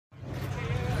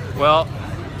Well,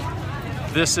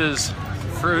 this is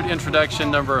fruit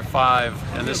introduction number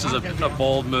 5, and this is a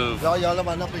bold move.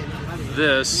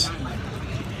 This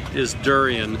is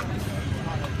durian.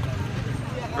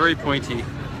 Very pointy.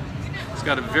 It's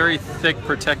got a very thick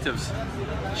protective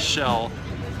shell.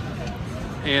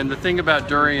 And the thing about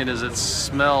durian is it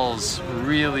smells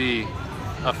really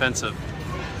offensive.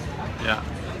 Yeah.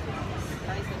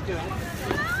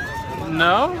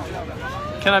 No?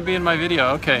 Can I be in my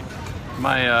video? Okay.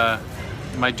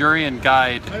 My durian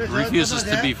guide refuses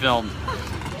to be filmed.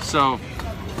 So,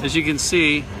 as you can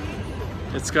see,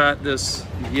 it's got this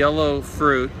yellow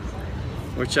fruit,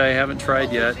 which I haven't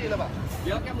tried yet,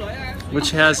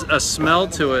 which has a smell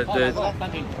to it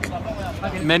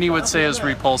that many would say is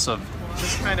repulsive.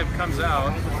 This kind of comes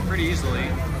out pretty easily.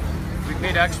 We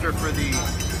paid extra for the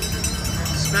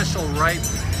special ripe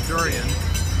durian.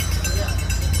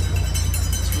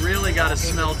 It's really got a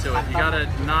smell to it. You gotta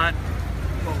not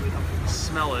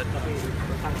smell it.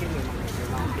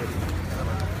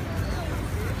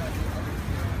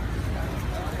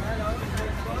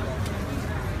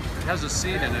 It has a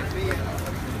seed in it.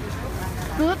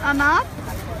 Good or not?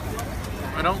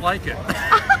 I don't like it.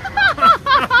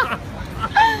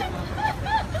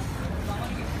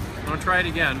 I'll try it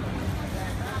again.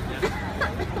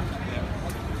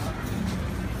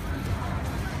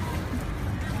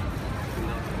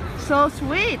 So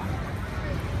sweet.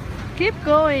 Keep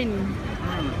going.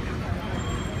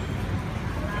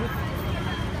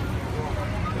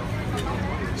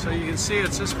 So you can see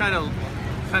it's just kind of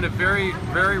very,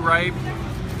 very ripe,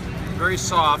 very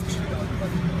soft.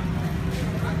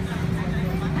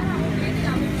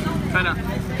 Kind of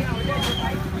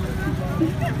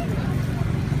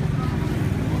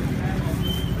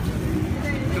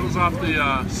peels off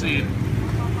the seed.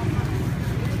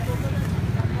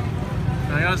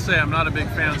 I gotta say, I'm not a big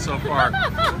fan so far.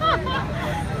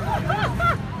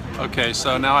 Okay,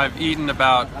 so now I've eaten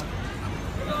about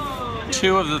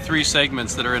 2 of the 3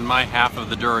 segments that are in my half of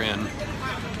the durian.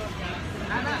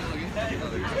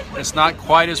 It's not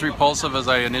quite as repulsive as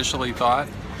I initially thought,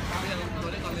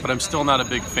 but I'm still not a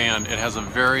big fan. It has a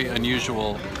very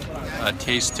unusual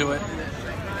taste to it,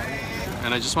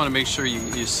 and I just want to make sure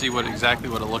you see exactly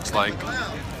what it looks like.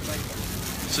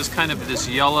 It's just kind of this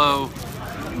yellow,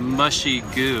 mushy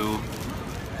goo,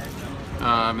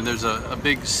 and there's a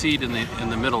big seed in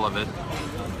the middle of it,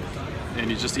 and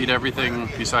you just eat everything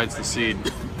besides the seed.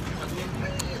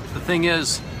 The thing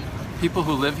is, people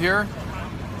who live here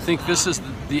think this is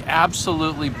the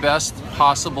absolutely best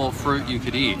possible fruit you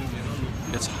could eat.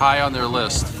 It's high on their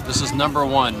list. This is number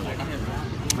 1,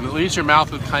 and it leaves your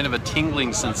mouth with kind of a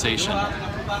tingling sensation.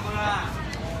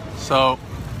 So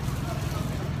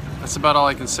that's about all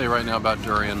I can say right now about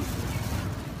durian.